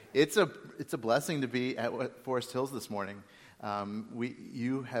It's a blessing to be at Forest Hills this morning.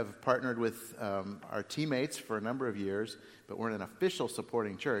 You have partnered with our teammates for a number of years, but we're an official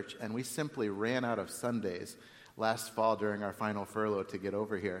supporting church, and we simply ran out of Sundays last fall during our final furlough to get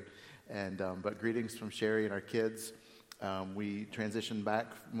over here. But greetings from Sherry and our kids. We transitioned back,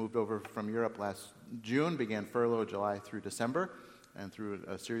 moved over from Europe last June, began furlough July through December, and through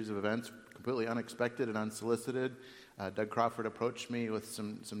a series of events, completely unexpected and unsolicited, Doug Crawford approached me with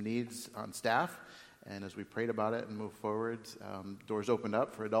some needs on staff, and as we prayed about it and moved forward, doors opened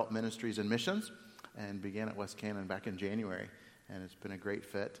up for adult ministries and missions, and began at West Cannon back in January, and it's been a great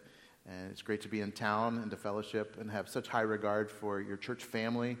fit, and it's great to be in town and to fellowship and have such high regard for your church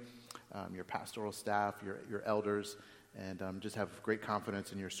family, your pastoral staff, your elders, and just have great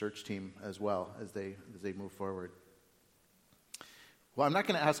confidence in your search team as well as they move forward. Well, I'm not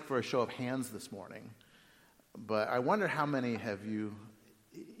going to ask for a show of hands this morning, but I wonder how many have you,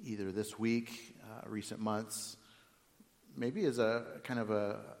 either this week, recent months, maybe as a kind of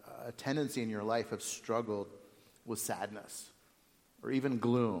a tendency in your life, have struggled with sadness, or even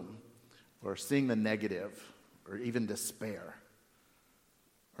gloom, or seeing the negative, or even despair.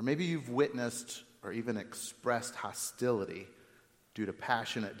 Or maybe you've witnessed or even expressed hostility due to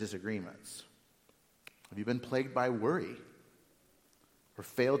passionate disagreements. Have you been plagued by worry? Or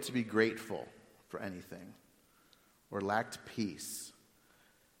failed to be grateful for anything? Or lacked peace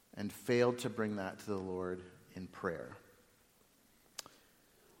and failed to bring that to the Lord in prayer?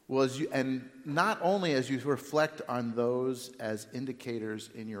 Well, and not only as you reflect on those as indicators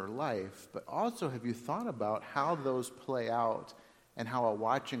in your life, but also have you thought about how those play out and how a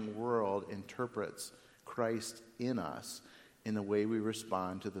watching world interprets Christ in us in the way we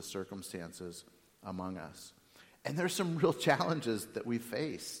respond to the circumstances among us. And there's some real challenges that we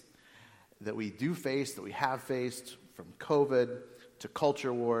face, that we do face, that we have faced, from COVID to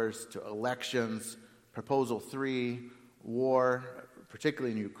culture wars to elections, Proposal 3, war,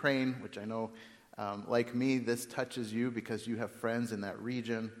 particularly in Ukraine, which I know, like me, this touches you because you have friends in that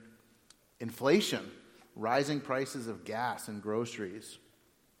region. Inflation, rising prices of gas and groceries,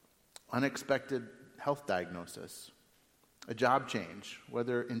 unexpected health diagnosis, a job change,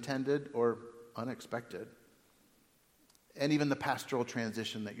 whether intended or unexpected, and even the pastoral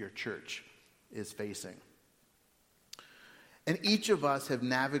transition that your church is facing. And each of us have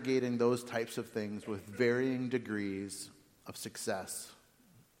navigated those types of things with varying degrees of success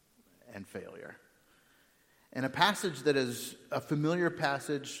and failure. And a passage that is a familiar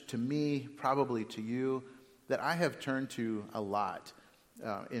passage to me, probably to you, that I have turned to a lot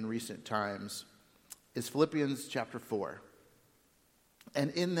in recent times is Philippians chapter 4.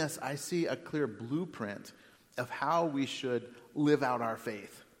 And in this, I see a clear blueprint of how we should live out our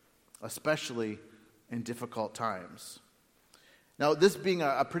faith, especially in difficult times. Now, this being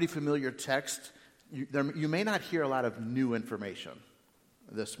a pretty familiar text, you may not hear a lot of new information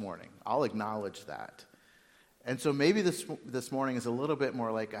this morning. I'll acknowledge that. And so maybe this morning is a little bit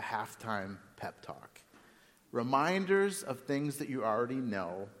more like a halftime pep talk. Reminders of things that you already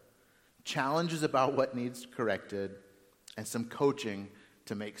know, challenges about what needs corrected, and some coaching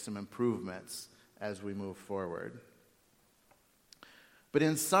to make some improvements as we move forward. But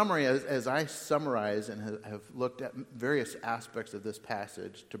in summary, as I summarize and have looked at various aspects of this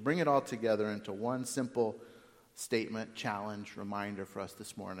passage, to bring it all together into one simple statement, challenge, reminder for us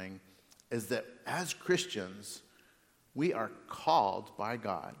this morning, is that as Christians, we are called by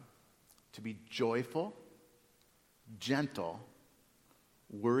God to be joyful, gentle,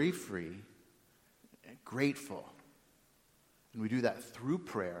 worry-free, and grateful. And we do that through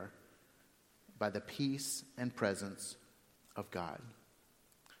prayer by the peace and presence of God.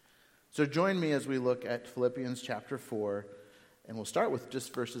 So join me as we look at Philippians chapter 4, and we'll start with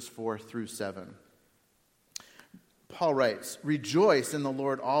just verses 4 through 7. Paul writes, "Rejoice in the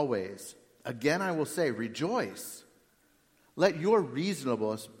Lord always. Again I will say, rejoice. Let your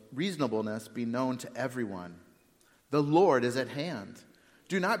reasonableness be known to everyone. The Lord is at hand.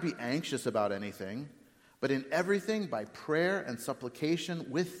 Do not be anxious about anything, but in everything by prayer and supplication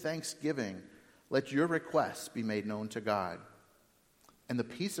with thanksgiving, let your requests be made known to God. And the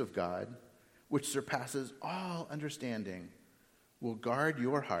peace of God, which surpasses all understanding, will guard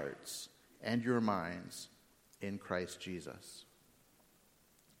your hearts and your minds in Christ Jesus."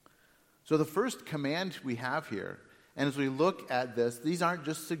 So the first command we have here, and as we look at this, these aren't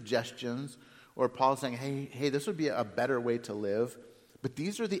just suggestions or Paul saying, hey, this would be a better way to live, but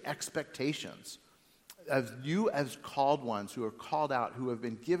these are the expectations of you as called ones who are called out, who have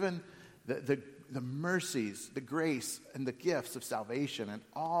been given the mercies, the grace, and the gifts of salvation and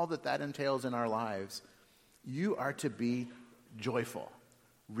all that entails in our lives. You are to be joyful,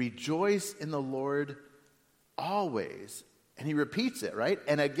 Rejoice in the Lord always. And he repeats it, right?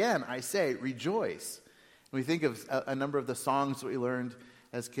 And again, I say, rejoice. We think of a number of the songs that we learned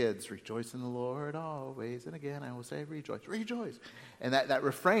as kids. Rejoice in the Lord always. And again, I will say, rejoice, rejoice. And that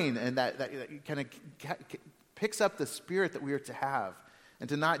refrain, and that kind of picks up the spirit that we are to have. And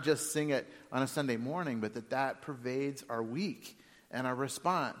to not just sing it on a Sunday morning, but that pervades our week and our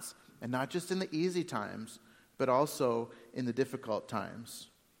response. And not just in the easy times, but also in the difficult times.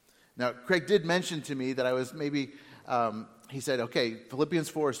 Now, Craig did mention to me that I was maybe, he said, okay, Philippians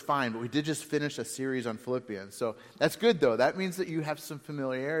 4 is fine, but we did just finish a series on Philippians. So that's good, though. That means that you have some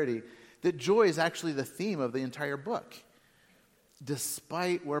familiarity, that joy is actually the theme of the entire book,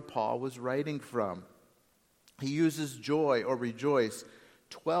 despite where Paul was writing from. He uses joy or rejoice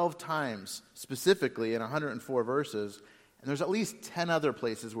 12 times, specifically in 104 verses, and there's at least 10 other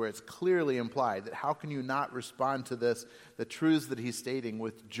places where it's clearly implied that how can you not respond to this, the truths that he's stating,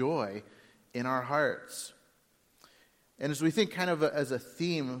 with joy in our hearts. And as we think kind of as a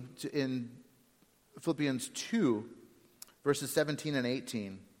theme in Philippians 2, verses 17 and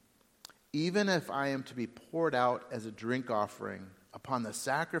 18, even if I am to be poured out as a drink offering upon the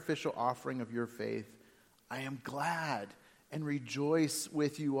sacrificial offering of your faith, I am glad and rejoice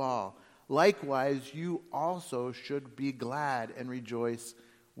with you all. Likewise, you also should be glad and rejoice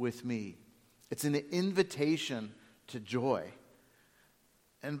with me. It's an invitation to joy.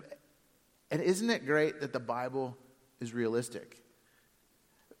 And isn't it great that the Bible is realistic?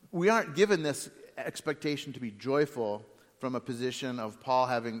 We aren't given this expectation to be joyful from a position of Paul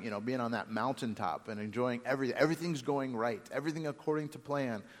having, being on that mountaintop and enjoying everything. Everything's going right. Everything according to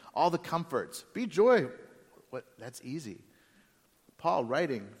plan. All the comforts. Be joy. That's easy. Paul,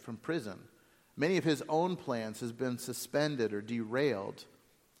 writing from prison, many of his own plans has been suspended or derailed,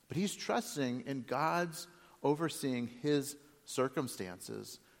 but he's trusting in God's overseeing his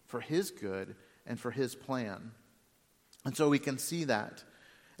circumstances for his good and for his plan. And so we can see that.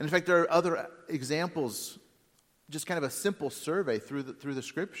 And in fact, there are other examples, just kind of a simple survey through the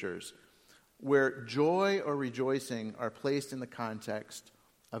scriptures, where joy or rejoicing are placed in the context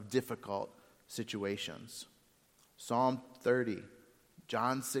of difficult situations. Psalm 30,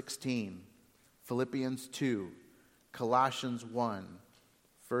 John 16, Philippians 2, Colossians 1,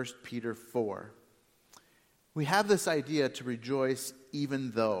 1 Peter 4. We have this idea to rejoice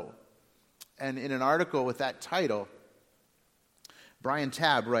even though. And in an article with that title, Brian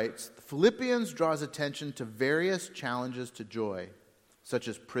Tabb writes, Philippians draws attention to various challenges to joy, such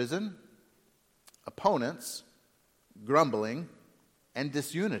as prison, opponents, grumbling, and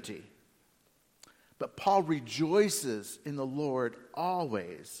disunity. But Paul rejoices in the Lord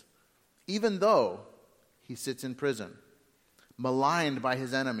always, even though he sits in prison, maligned by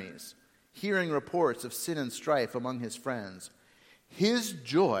his enemies, hearing reports of sin and strife among his friends. His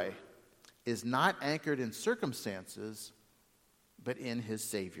joy is not anchored in circumstances, but in his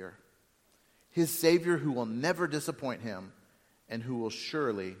Savior. His Savior who will never disappoint him and who will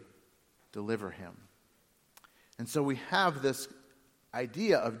surely deliver him. And so we have this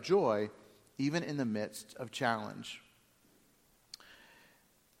idea of joy even in the midst of challenge.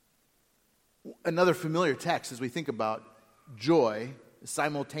 Another familiar text as we think about joy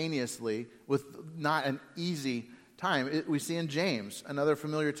simultaneously with not an easy time, we see in James, another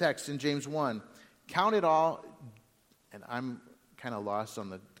familiar text in James 1. Count it all, and I'm kind of lost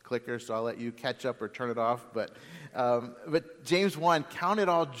on the clicker, so I'll let you catch up or turn it off. But James 1, count it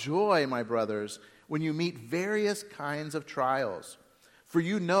all joy, my brothers, when you meet various kinds of trials. For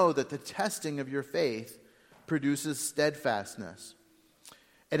you know that the testing of your faith produces steadfastness.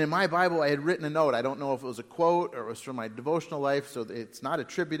 And in my Bible, I had written a note. I don't know if it was a quote or it was from my devotional life, so it's not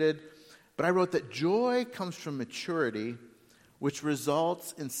attributed. But I wrote that joy comes from maturity, which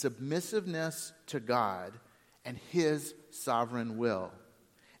results in submissiveness to God and His sovereign will,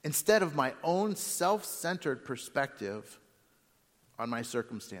 instead of my own self-centered perspective on my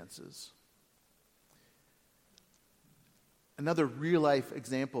circumstances. Another real-life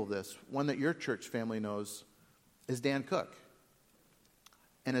example of this, one that your church family knows, is Dan Cook.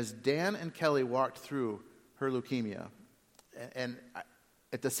 And as Dan and Kelly walked through her leukemia, and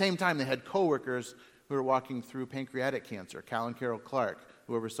at the same time they had coworkers who were walking through pancreatic cancer, Cal and Carol Clark,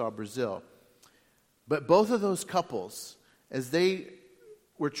 who oversaw Brazil. But both of those couples, as they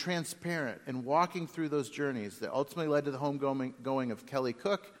were transparent and walking through those journeys that ultimately led to the homegoing of Kelly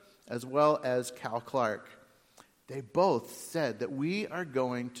Cook as well as Cal Clark, they both said that we are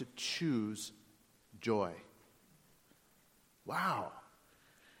going to choose joy. Wow.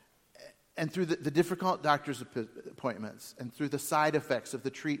 And through the difficult doctor's appointments and through the side effects of the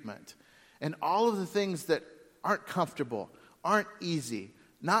treatment and all of the things that aren't comfortable, aren't easy,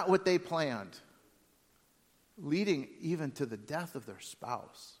 not what they planned, leading even to the death of their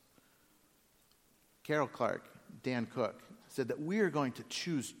spouse. Carol Clark, Dan Cook, said that we are going to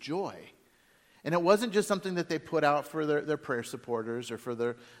choose joy. And it wasn't just something that they put out for their prayer supporters or for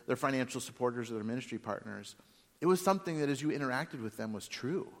their financial supporters or their ministry partners. It was something that as you interacted with them was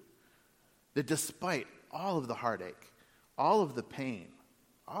true. That despite all of the heartache, all of the pain,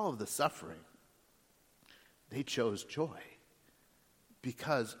 all of the suffering, they chose joy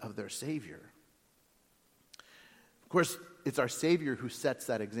because of their Savior. Of course, it's our Savior who sets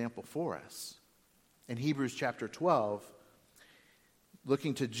that example for us. In Hebrews chapter 12,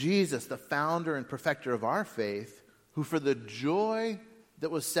 looking to Jesus, the founder and perfecter of our faith, who for the joy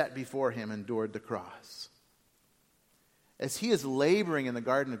that was set before him endured the cross. As he is laboring in the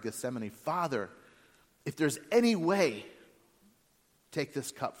Garden of Gethsemane, Father, if there's any way, take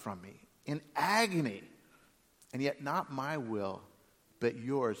this cup from me. In agony, and yet not my will, but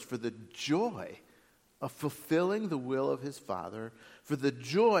yours, for the joy of fulfilling the will of his Father, for the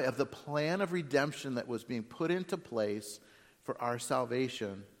joy of the plan of redemption that was being put into place for our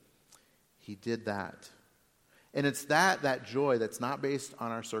salvation, he did that. And it's that joy that's not based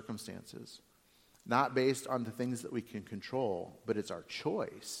on our circumstances, not based on the things that we can control, but it's our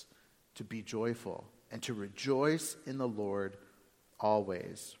choice to be joyful and to rejoice in the Lord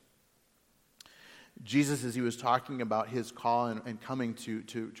always. Jesus, as he was talking about his call and coming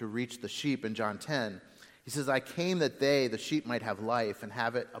to reach the sheep in John 10, he says, I came that they, the sheep, might have life and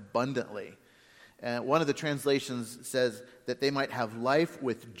have it abundantly. And one of the translations says that they might have life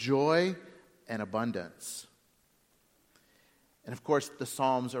with joy and abundance. And of course, the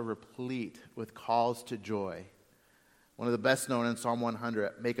Psalms are replete with calls to joy. One of the best known in Psalm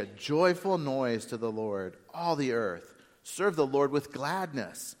 100, make a joyful noise to the Lord, all the earth. Serve the Lord with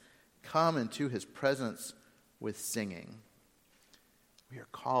gladness. Come into his presence with singing. We are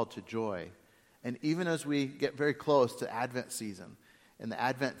called to joy. And even as we get very close to Advent season and the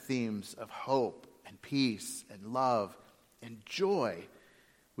Advent themes of hope and peace and love and joy,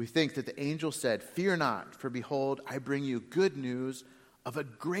 we think that the angel said, fear not, for behold, I bring you good news of a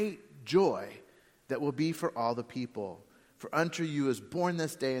great joy that will be for all the people. For unto you is born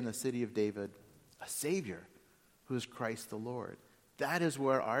this day in the city of David a Savior, who is Christ the Lord. That is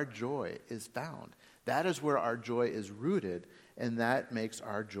where our joy is found. That is where our joy is rooted, and that makes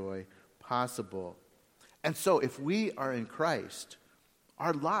our joy possible. And so if we are in Christ,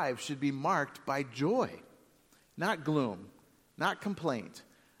 our lives should be marked by joy, not gloom, not complaint,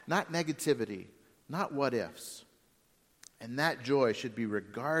 not negativity, not what ifs. And that joy should be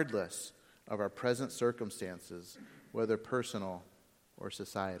regardless of our present circumstances, whether personal or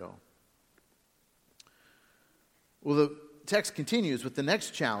societal. Well, the text continues with the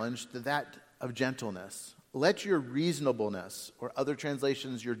next challenge, that of gentleness. Let your reasonableness, or other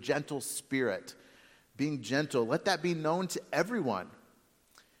translations, your gentle spirit, being gentle, let that be known to everyone.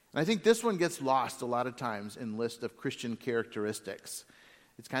 And I think this one gets lost a lot of times in list of Christian characteristics.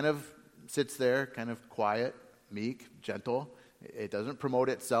 It's kind of sits there, kind of quiet, meek, gentle. It doesn't promote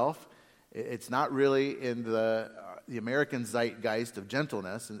itself. It's not really in the American zeitgeist of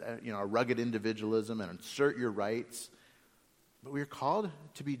gentleness, and a rugged individualism and assert your rights. But we are called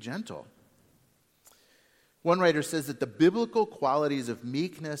to be gentle. One writer says that the biblical qualities of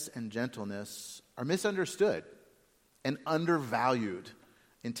meekness and gentleness are misunderstood and undervalued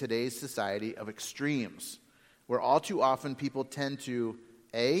in today's society of extremes, where all too often people tend to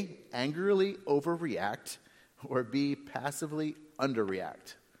A, angrily overreact, or B, passively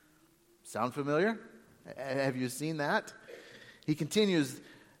underreact. Sound familiar? Have you seen that? He continues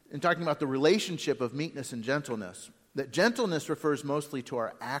in talking about the relationship of meekness and gentleness, that gentleness refers mostly to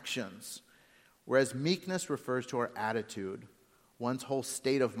our actions, whereas meekness refers to our attitude, one's whole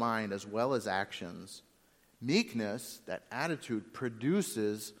state of mind as well as actions. Meekness, that attitude,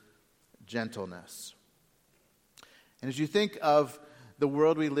 produces gentleness. And as you think of the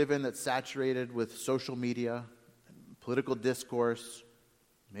world we live in that's saturated with social media, political discourse,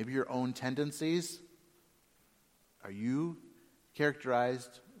 maybe your own tendencies, are you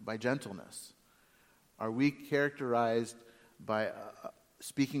characterized by gentleness? Are we characterized by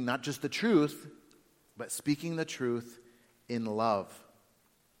speaking not just the truth, but speaking the truth in love?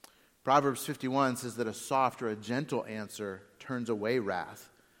 Proverbs 51 says that a soft or a gentle answer turns away wrath,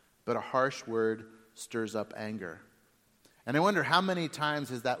 but a harsh word stirs up anger. And I wonder how many times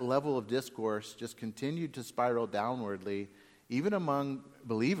has that level of discourse just continued to spiral downwardly, even among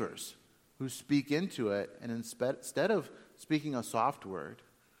believers who speak into it, and instead of speaking a soft word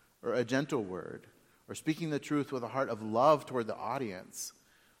or a gentle word or speaking the truth with a heart of love toward the audience,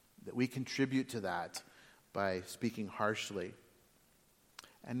 that we contribute to that by speaking harshly.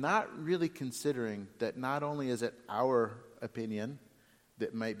 and not really considering that not only is it our opinion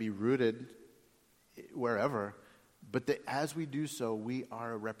that might be rooted wherever, but that as we do so, we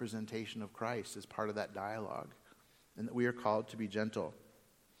are a representation of Christ as part of that dialogue, and that we are called to be gentle.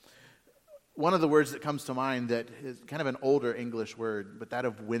 One of the words that comes to mind that is kind of an older English word, but that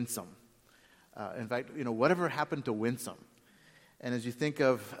of winsome. In fact, whatever happened to winsome? And as you think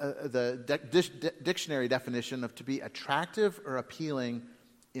of the dictionary definition of to be attractive or appealing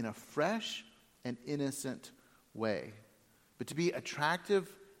in a fresh and innocent way. But to be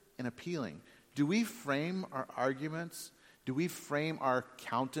attractive and appealing. Do we frame our arguments? Do we frame our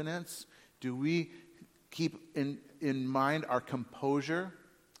countenance? Do we keep in mind our composure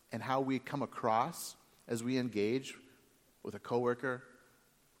and how we come across as we engage with a coworker,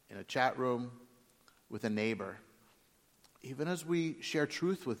 in a chat room, with a neighbor? Even as we share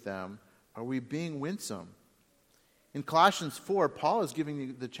truth with them, are we being winsome? In Colossians 4, Paul is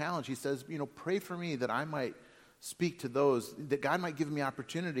giving the challenge. He says, pray for me that I might speak to those, that God might give me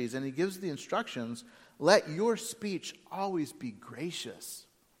opportunities. And he gives the instructions, let your speech always be gracious,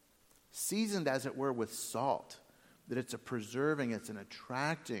 seasoned as it were with salt, that it's a preserving, it's an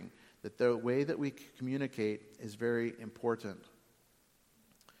attracting, that the way that we communicate is very important.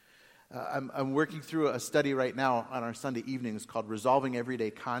 I'm working through a study right now on our Sunday evenings called Resolving Everyday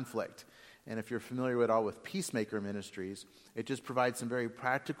Conflict. And if you're familiar at all with Peacemaker Ministries, it just provides some very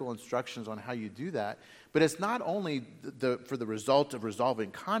practical instructions on how you do that. But it's not only for the result of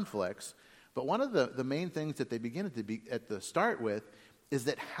resolving conflicts, but one of the main things that they begin at the start with is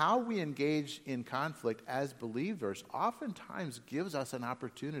that how we engage in conflict as believers oftentimes gives us an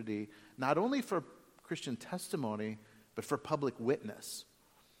opportunity not only for Christian testimony, but for public witness.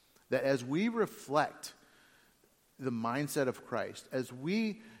 That as we reflect the mindset of Christ, as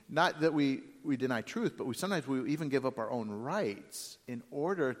not that we deny truth, but sometimes we even give up our own rights in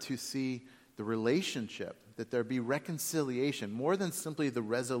order to see the relationship, that there be reconciliation, more than simply the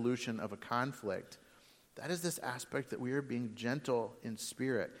resolution of a conflict. That is this aspect that we are being gentle in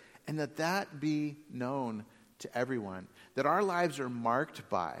spirit, and that be known to everyone. That our lives are marked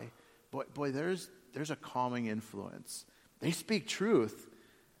by, boy, there's a calming influence. They speak truth,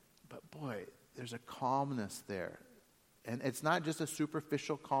 but boy, there's a calmness there. And it's not just a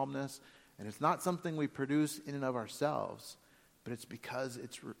superficial calmness, and it's not something we produce in and of ourselves, but it's because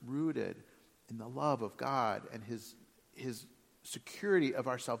it's rooted in the love of God and His security of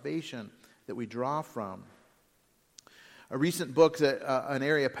our salvation that we draw from. A recent book that an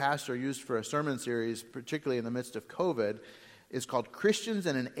area pastor used for a sermon series, particularly in the midst of COVID, is called Christians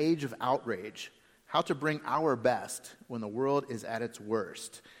in an Age of Outrage: How to Bring Our Best When the World is at its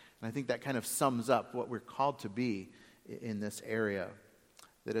Worst. And I think that kind of sums up what we're called to be in this area.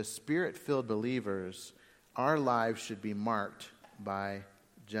 That as Spirit-filled believers, our lives should be marked by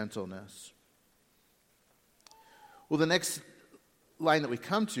gentleness. Well, the next line that we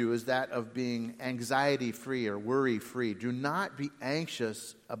come to is that of being anxiety-free or worry-free. Do not be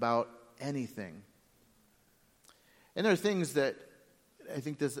anxious about anything. And there are things that I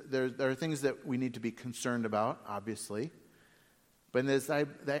think there are things that we need to be concerned about, obviously. But there's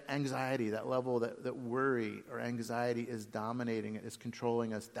that anxiety, that level, that worry or anxiety is dominating it, is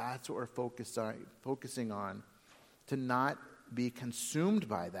controlling us. That's what we're focusing on, to not be consumed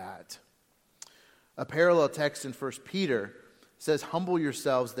by that. A parallel text in 1 Peter says, humble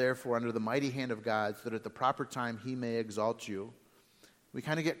yourselves, therefore, under the mighty hand of God, so that at the proper time He may exalt you. We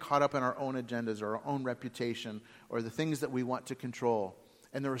kind of get caught up in our own agendas or our own reputation or the things that we want to control.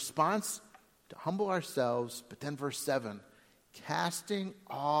 And the response to humble ourselves, but then verse 7, casting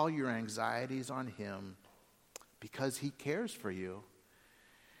all your anxieties on Him because He cares for you.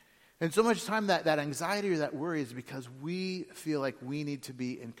 And so much time that anxiety or that worry is because we feel like we need to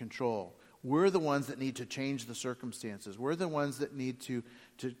be in control. We're the ones that need to change the circumstances. We're the ones that need to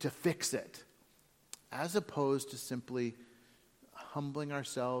fix it. As opposed to simply humbling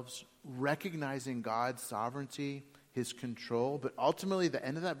ourselves, recognizing God's sovereignty, His control, but ultimately the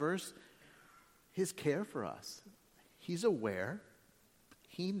end of that verse, His care for us. He's aware.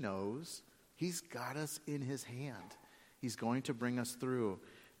 He knows. He's got us in His hand. He's going to bring us through.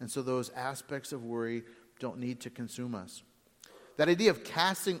 And so those aspects of worry don't need to consume us. That idea of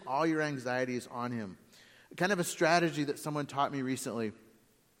casting all your anxieties on Him, kind of a strategy that someone taught me recently,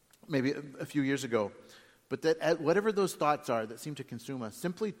 maybe a few years ago, but that whatever those thoughts are that seem to consume us,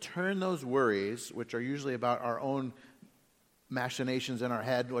 simply turn those worries, which are usually about our own machinations in our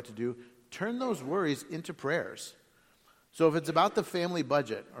head, what to do, turn those worries into prayers. So if it's about the family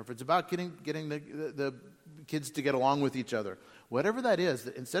budget, or if it's about getting the kids to get along with each other, whatever that is,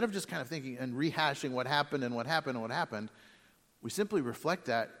 instead of just kind of thinking and rehashing what happened and what happened and what happened, we simply reflect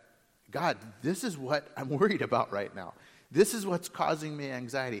that, God, this is what I'm worried about right now. This is what's causing me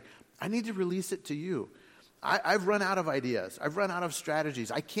anxiety. I need to release it to you. I've run out of ideas. I've run out of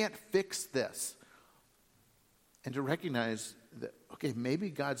strategies. I can't fix this. And to recognize that, okay, maybe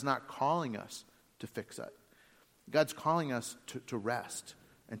God's not calling us to fix it. God's calling us to rest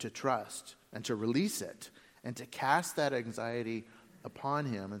and to trust and to release it and to cast that anxiety upon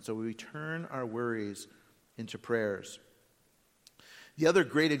him. And so we turn our worries into prayers. The other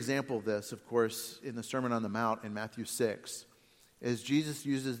great example of this, of course, in the Sermon on the Mount in Matthew 6, is Jesus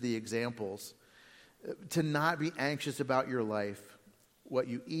uses the examples to not be anxious about your life, what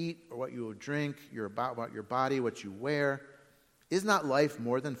you eat or what you will drink, about your body, what you wear. Is not life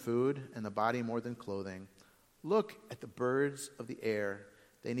more than food and the body more than clothing? Look at the birds of the air.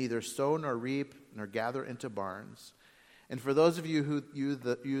 They neither sow nor reap nor gather into barns. And for those of you who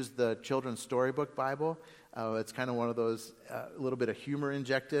use the Children's Storybook Bible, it's kind of one of those, a little bit of humor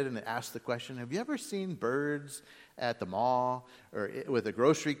injected, and it asks the question, have you ever seen birds at the mall or with a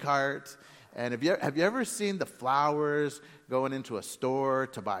grocery cart? And have you ever seen the flowers going into a store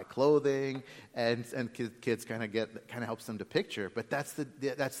to buy clothing? And kids kind of helps them to picture. But that's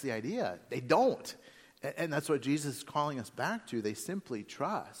the idea. They don't. And that's what Jesus is calling us back to. They simply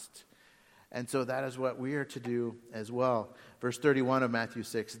trust. And so that is what we are to do as well. Verse 31 of Matthew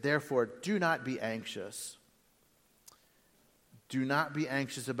 6, therefore do not be anxious. Do not be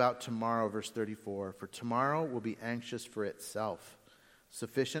anxious about tomorrow, verse 34, for tomorrow will be anxious for itself.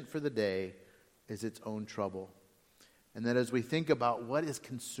 Sufficient for the day is its own trouble. And that as we think about what is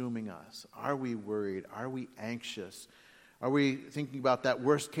consuming us, are we worried? Are we anxious? Are we thinking about that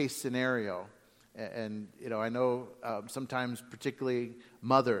worst case scenario? And I know sometimes particularly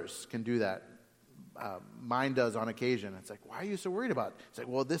mothers can do that. Mine does on occasion. It's like, why are you so worried about it? It's like,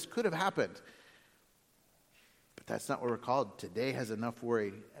 well, this could have happened. But that's not what we're called. Today has enough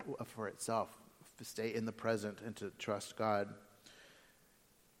worry for itself to stay in the present and to trust God.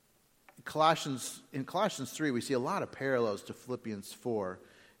 In Colossians 3, we see a lot of parallels to Philippians 4.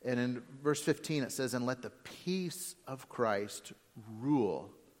 And in verse 15, it says, and let the peace of Christ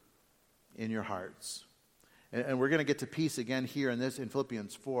rule in your hearts. And we're going to get to peace again here in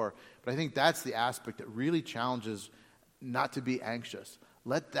Philippians 4. But I think that's the aspect that really challenges not to be anxious.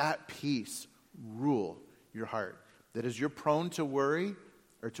 Let that peace rule your heart. That as you're prone to worry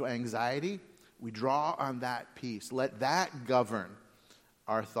or to anxiety, we draw on that peace. Let that govern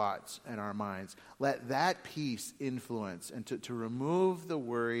our thoughts and our minds. Let that peace influence and to remove the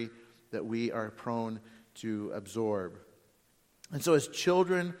worry that we are prone to absorb. And so as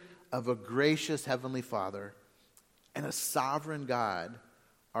children of a gracious Heavenly Father and a sovereign God,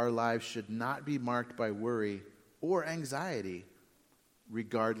 our lives should not be marked by worry or anxiety,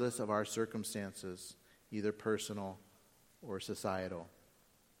 regardless of our circumstances, either personal or societal.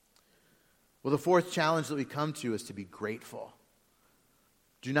 Well, the fourth challenge that we come to is to be grateful.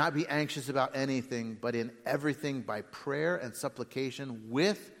 Do not be anxious about anything, but in everything by prayer and supplication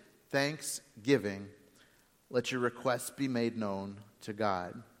with thanksgiving, let your requests be made known to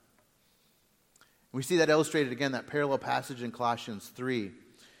God. We see that illustrated again, that parallel passage in Colossians 3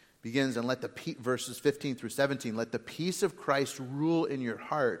 begins, and verses 15 through 17, let the peace of Christ rule in your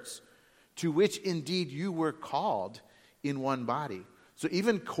hearts, to which indeed you were called in one body. So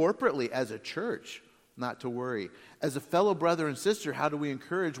even corporately as a church, not to worry. As a fellow brother and sister, how do we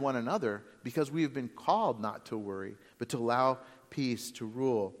encourage one another? Because we have been called not to worry, but to allow peace to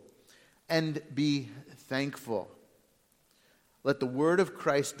rule. And be thankful. Let the word of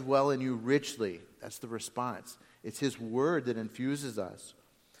Christ dwell in you richly. That's the response. It's his word that infuses us.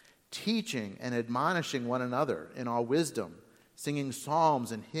 Teaching and admonishing one another in all wisdom, singing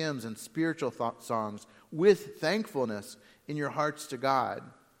psalms and hymns and spiritual songs with thankfulness in your hearts to God.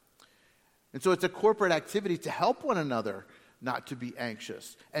 And so it's a corporate activity to help one another not to be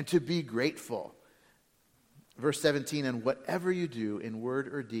anxious and to be grateful. Verse 17, and whatever you do in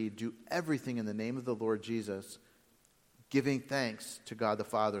word or deed, do everything in the name of the Lord Jesus, giving thanks to God the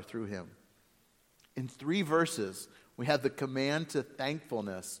Father through him. In 3 verses, we have the command to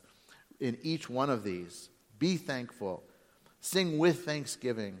thankfulness in each one of these. Be thankful. Sing with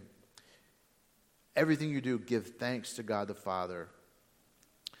thanksgiving. Everything you do, give thanks to God the Father.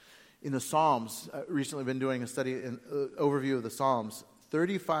 In the Psalms, recently been doing a study, overview of the Psalms,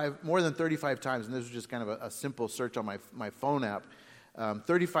 more than 35 times, and this was just kind of a simple search on my phone app.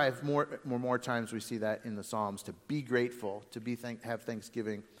 35 more times we see that in the Psalms, to be grateful, to have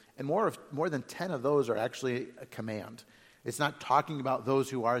thanksgiving. And more than 10 of those are actually a command. It's not talking about those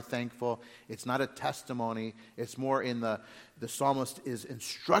who are thankful. It's not a testimony. It's more in the psalmist is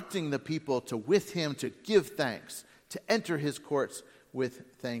instructing the people with him to give thanks, to enter his courts with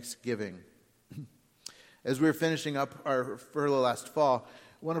thanksgiving. As we were finishing up our furlough last fall,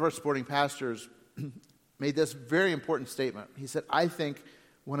 one of our supporting pastors made this very important statement. He said, I think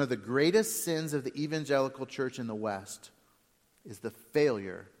one of the greatest sins of the evangelical church in the West is the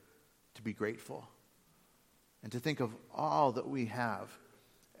failure to be grateful and to think of all that we have.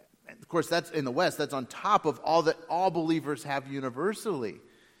 And of course, that's in the West, that's on top of all that all believers have universally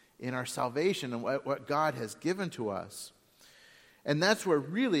in our salvation and what God has given to us. And that's where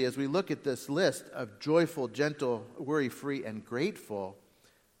really, as we look at this list of joyful, gentle, worry-free, and grateful,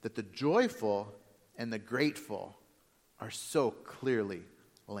 that the joyful and the grateful are so clearly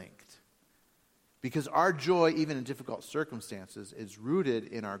linked. Because our joy, even in difficult circumstances, is rooted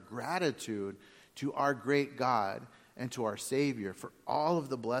in our gratitude to our great God and to our Savior for all of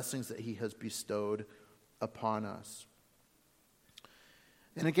the blessings that he has bestowed upon us.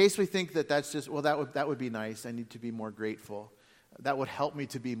 And in case we think that that's just, well, that would be nice, I need to be more grateful. That would help me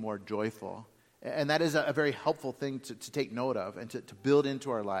to be more joyful. And that is a very helpful thing to take note of and to build into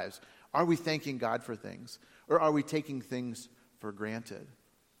our lives. Are we thanking God for things? Or are we taking things for granted?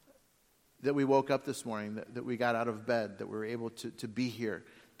 That we woke up this morning, that we got out of bed, that we were able to be here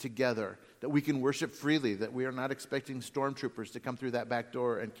together, that we can worship freely, that we are not expecting stormtroopers to come through that back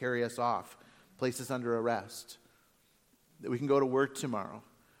door and carry us off, place us under arrest, that we can go to work tomorrow.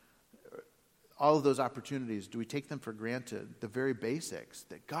 All of those opportunities, do we take them for granted? The very basics,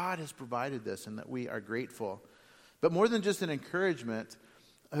 that God has provided this and that we are grateful. But more than just an encouragement,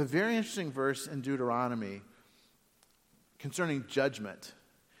 a very interesting verse in Deuteronomy concerning judgment.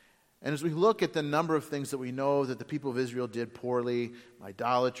 And as we look at the number of things that we know that the people of Israel did poorly,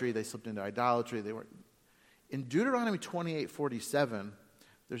 idolatry, they slipped into idolatry, they were in Deuteronomy 28:47,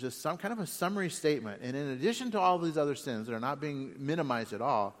 there's some kind of a summary statement. And in addition to all of these other sins that are not being minimized at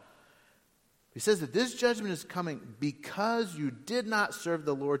all, he says that this judgment is coming because you did not serve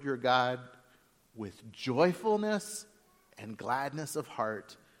the Lord your God with joyfulness and gladness of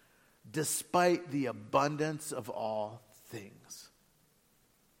heart, despite the abundance of all things.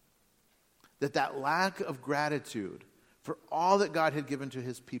 That lack of gratitude for all that God had given to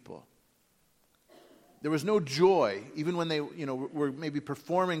his people. There was no joy, even when they were maybe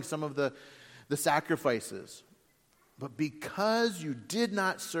performing some of the sacrifices. But because you did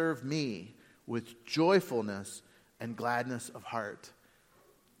not serve me with joyfulness and gladness of heart.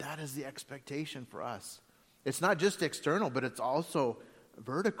 That is the expectation for us. It's not just external, but it's also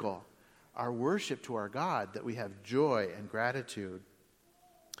vertical. Our worship to our God, that we have joy and gratitude.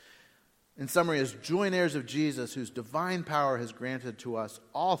 In summary, as joint heirs of Jesus, whose divine power has granted to us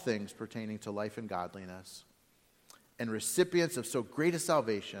all things pertaining to life and godliness, and recipients of so great a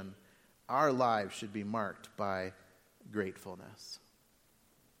salvation, our lives should be marked by gratefulness.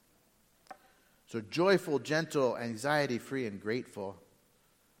 So joyful, gentle, anxiety-free, and grateful.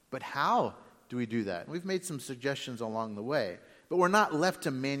 But how do we do that? We've made some suggestions along the way. But we're not left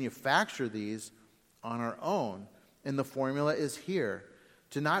to manufacture these on our own. And the formula is here.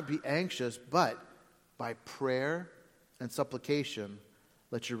 To not be anxious, but by prayer and supplication,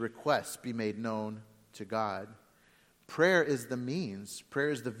 let your requests be made known to God. Prayer is the means.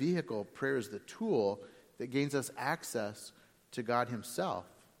 Prayer is the vehicle. Prayer is the tool that gains us access to God himself.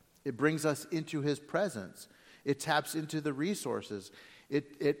 It brings us into his presence. It taps into the resources.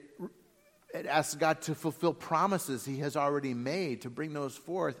 It asks God to fulfill promises he has already made, to bring those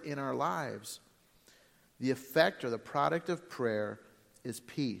forth in our lives. The effect or the product of prayer is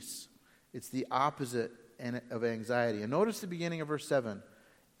peace. It's the opposite of anxiety. And notice the beginning of verse 7.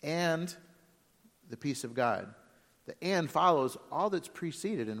 And the peace of God. The and follows all that's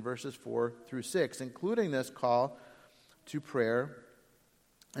preceded in verses 4 through 6, including this call to prayer.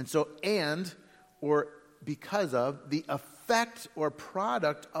 And so, and, or because of, the effect or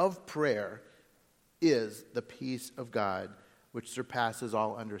product of prayer is the peace of God, which surpasses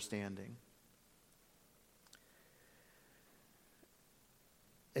all understanding.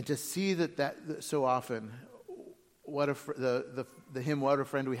 And to see that so often, the hymn, what a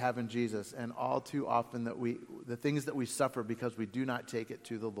friend we have in Jesus, and all too often the things that we suffer because we do not take it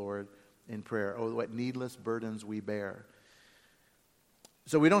to the Lord in prayer. Oh, what needless burdens we bear.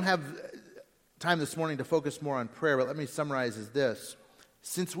 So we don't have time this morning to focus more on prayer, but let me summarize as this.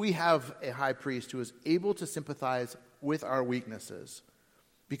 Since we have a high priest who is able to sympathize with our weaknesses,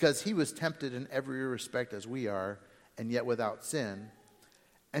 because he was tempted in every respect as we are, and yet without sin,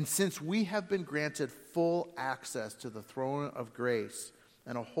 and since we have been granted full access to the throne of grace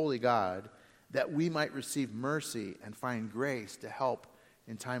and a holy God, that we might receive mercy and find grace to help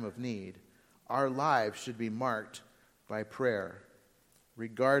in time of need, our lives should be marked by prayer,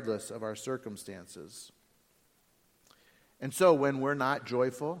 regardless of our circumstances. And so when we're not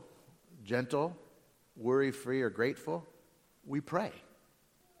joyful, gentle, worry-free, or grateful, we pray.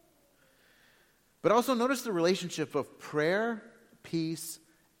 But also notice the relationship of prayer, peace,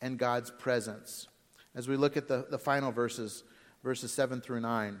 and God's presence. As we look at the final verses 7 through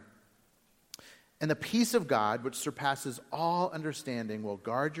 9. And the peace of God, which surpasses all understanding, will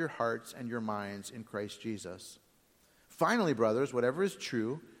guard your hearts and your minds in Christ Jesus. Finally, brothers, whatever is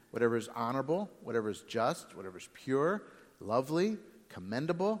true, whatever is honorable, whatever is just, whatever is pure, lovely,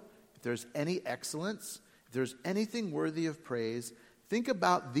 commendable, if there's any excellence, if there's anything worthy of praise, think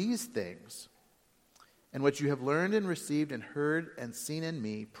about these things. And what you have learned and received and heard and seen in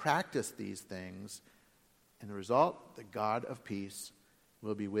me, practice these things. And the result, the God of peace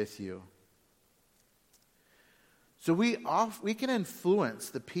will be with you. So we can influence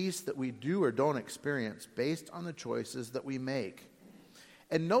the peace that we do or don't experience based on the choices that we make.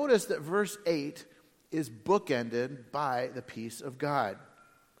 And notice that verse 8 is bookended by the peace of God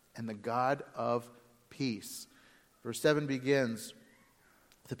and the God of peace. Verse 7 begins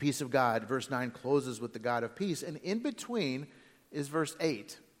the peace of God. Verse 9 closes with the God of peace. And in between is verse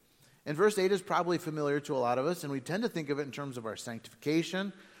 8. And verse 8 is probably familiar to a lot of us, and we tend to think of it in terms of our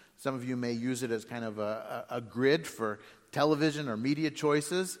sanctification. Some of you may use it as kind of a grid for television or media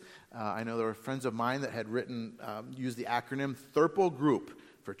choices. I know there were friends of mine that had used the acronym THRPL Group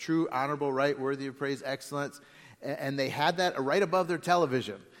for true, honorable, right, worthy of praise, excellence. And they had that right above their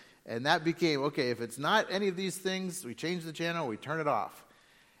television. And that became, okay, if it's not any of these things, we change the channel, we turn it off.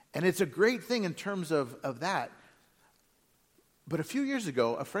 And it's a great thing in terms of that. But a few years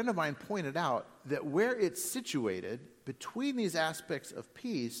ago, a friend of mine pointed out that where it's situated between these aspects of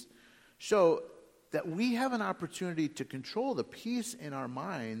peace show that we have an opportunity to control the peace in our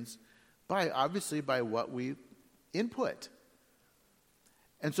minds obviously by what we input.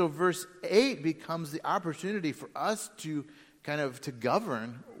 And so verse 8 becomes the opportunity for us to to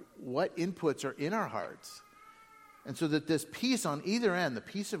govern what inputs are in our hearts. And so that this peace on either end, the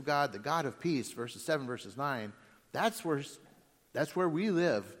peace of God, the God of peace, verses 7, verses 9, that's where we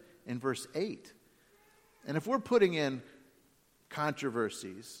live in verse 8. And if we're putting in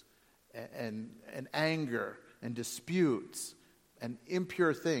controversies and anger and disputes and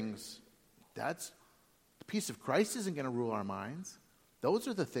impure things, the peace of Christ isn't going to rule our minds. Those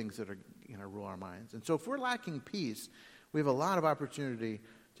are the things that are going to rule our minds. And so if we're lacking peace, we have a lot of opportunity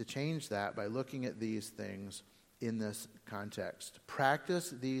to change that by looking at these things in this context.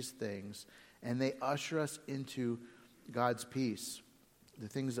 Practice these things, and they usher us into God's peace, the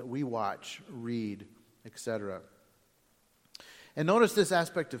things that we watch, read, etc. And notice this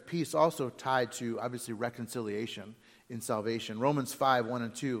aspect of peace also tied to, obviously, reconciliation in salvation. Romans 5, 1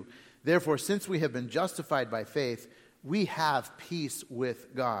 and 2. Therefore, since we have been justified by faith, we have peace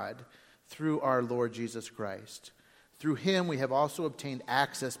with God through our Lord Jesus Christ. Through him we have also obtained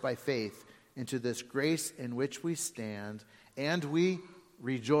access by faith into this grace in which we stand, and we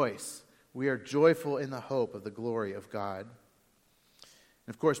rejoice. We are joyful in the hope of the glory of God. And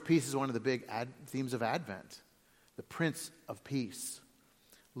of course, peace is one of the big themes of Advent, the Prince of Peace.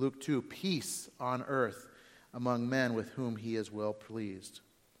 Luke 2, peace on earth among men with whom he is well pleased.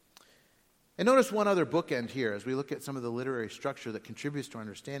 And notice one other bookend here as we look at some of the literary structure that contributes to our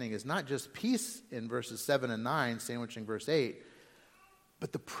understanding is not just peace in verses 7 and 9, sandwiching verse 8,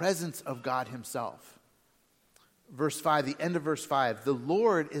 but the presence of God himself. Verse 5, the end of verse 5, the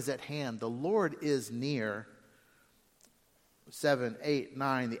Lord is at hand, the Lord is near. 7, 8,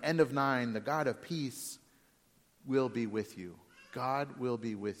 9, the end of 9, the God of peace will be with you. God will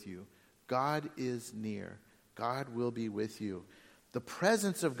be with you. God is near. God will be with you. The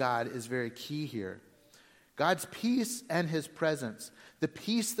presence of God is very key here. God's peace and his presence. The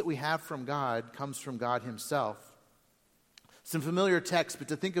peace that we have from God comes from God himself. Some familiar text, but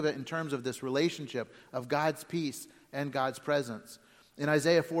to think of it in terms of this relationship of God's peace and God's presence. In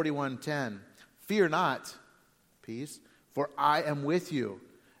Isaiah 41:10, fear not, peace, for I am with you.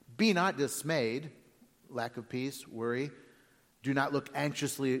 Be not dismayed, lack of peace, worry. Do not look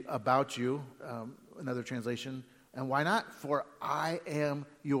anxiously about you, another translation. And why not? For I am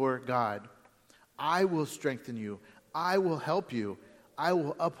your God. I will strengthen you. I will help you. I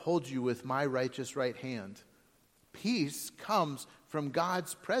will uphold you with my righteous right hand. Peace comes from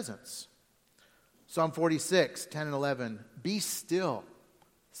God's presence. Psalm 46, 10 and 11. Be still,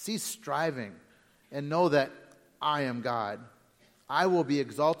 cease striving, and know that I am God. I will be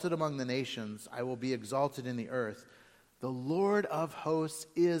exalted among the nations. I will be exalted in the earth. The Lord of hosts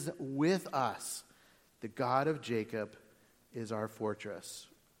is with us. The God of Jacob is our fortress.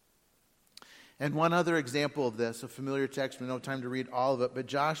 And one other example of this, a familiar text, we don't have time to read all of it, but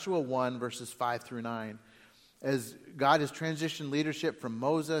Joshua 1, verses 5 through 9. As God has transitioned leadership from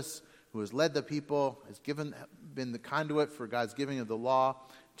Moses, who has led the people, has been the conduit for God's giving of the law,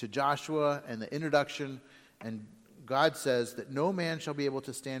 to Joshua and the introduction, and God says that no man shall be able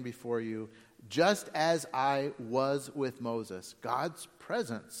to stand before you, just as I was with Moses. God's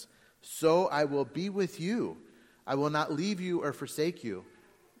presence. So I will be with you. I will not leave you or forsake you.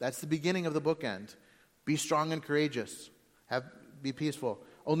 That's the beginning of the bookend. Be strong and courageous. Be peaceful.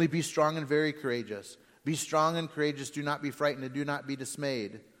 Only be strong and very courageous. Be strong and courageous. Do not be frightened and do not be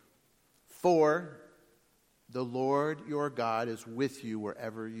dismayed. For the Lord your God is with you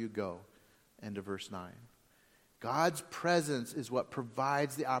wherever you go. End of verse 9. God's presence is what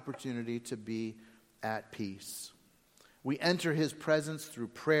provides the opportunity to be at peace. We enter his presence through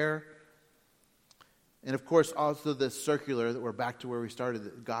prayer. And of course, also the circular that we're back to where we started.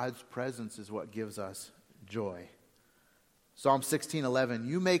 That God's presence is what gives us joy. Psalm 16:11,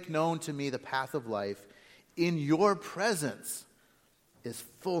 you make known to me the path of life. In your presence is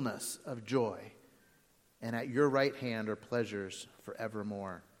fullness of joy. And at your right hand are pleasures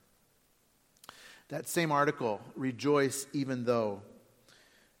forevermore. That same article, Rejoice Even Though,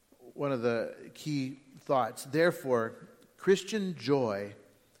 one of the key thoughts, therefore, Christian joy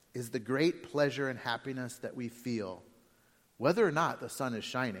is the great pleasure and happiness that we feel, whether or not the sun is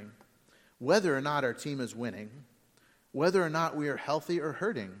shining, whether or not our team is winning, whether or not we are healthy or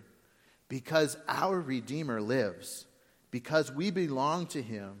hurting, because our Redeemer lives, because we belong to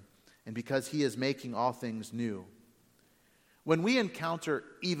him, and because he is making all things new. When we encounter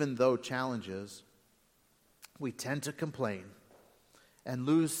even though challenges, we tend to complain and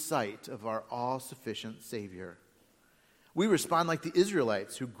lose sight of our all-sufficient Savior. We respond like the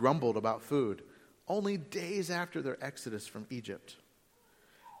Israelites who grumbled about food only days after their exodus from Egypt.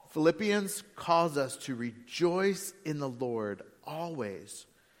 Philippians calls us to rejoice in the Lord always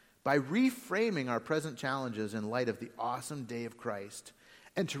by reframing our present challenges in light of the awesome day of Christ,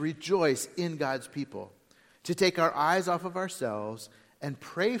 and to rejoice in God's people, to take our eyes off of ourselves and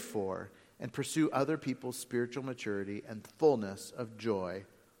pray for and pursue other people's spiritual maturity and fullness of joy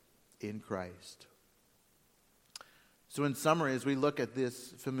in Christ. So in summary, as we look at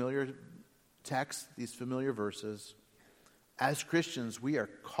this familiar text, these familiar verses, as Christians, we are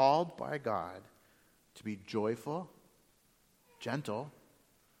called by God to be joyful, gentle,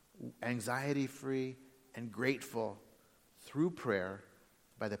 anxiety-free, and grateful through prayer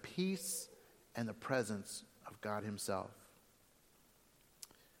by the peace and the presence of God himself.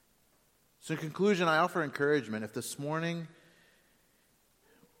 So in conclusion, I offer encouragement. If this morning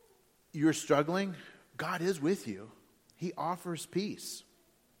you're struggling, God is with you. He offers peace.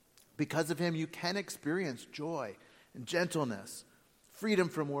 Because of him, you can experience joy and gentleness, freedom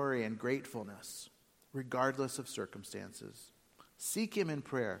from worry and gratefulness, regardless of circumstances. Seek him in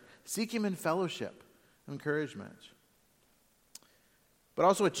prayer. Seek him in fellowship, encouragement. But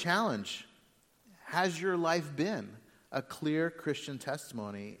also a challenge. Has your life been a clear Christian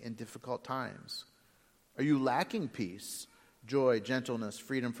testimony in difficult times? Are you lacking peace, joy, gentleness,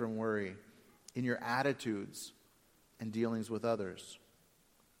 freedom from worry in your attitudes and dealings with others?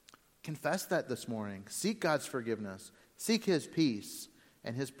 Confess that this morning. Seek God's forgiveness. Seek his peace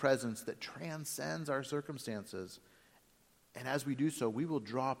and his presence that transcends our circumstances. And as we do so, we will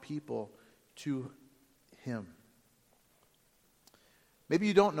draw people to him. Maybe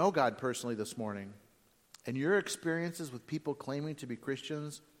you don't know God personally this morning, and your experiences with people claiming to be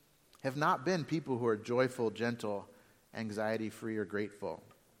Christians have not been people who are joyful, gentle, anxiety-free, or grateful.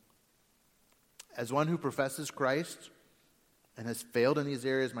 As one who professes Christ and has failed in these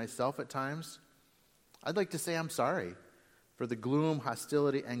areas myself at times, I'd like to say I'm sorry for the gloom,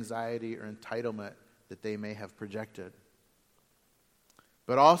 hostility, anxiety, or entitlement that they may have projected.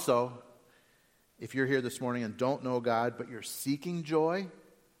 But also, if you're here this morning and don't know God, but you're seeking joy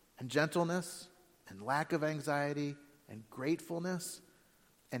and gentleness and lack of anxiety and gratefulness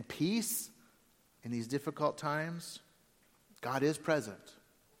and peace in these difficult times, God is present.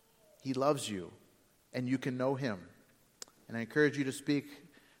 He loves you, and you can know him. And I encourage you to speak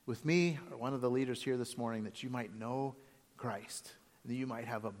with me or one of the leaders here this morning that you might know Christ, and that you might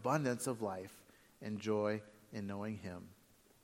have abundance of life and joy in knowing him.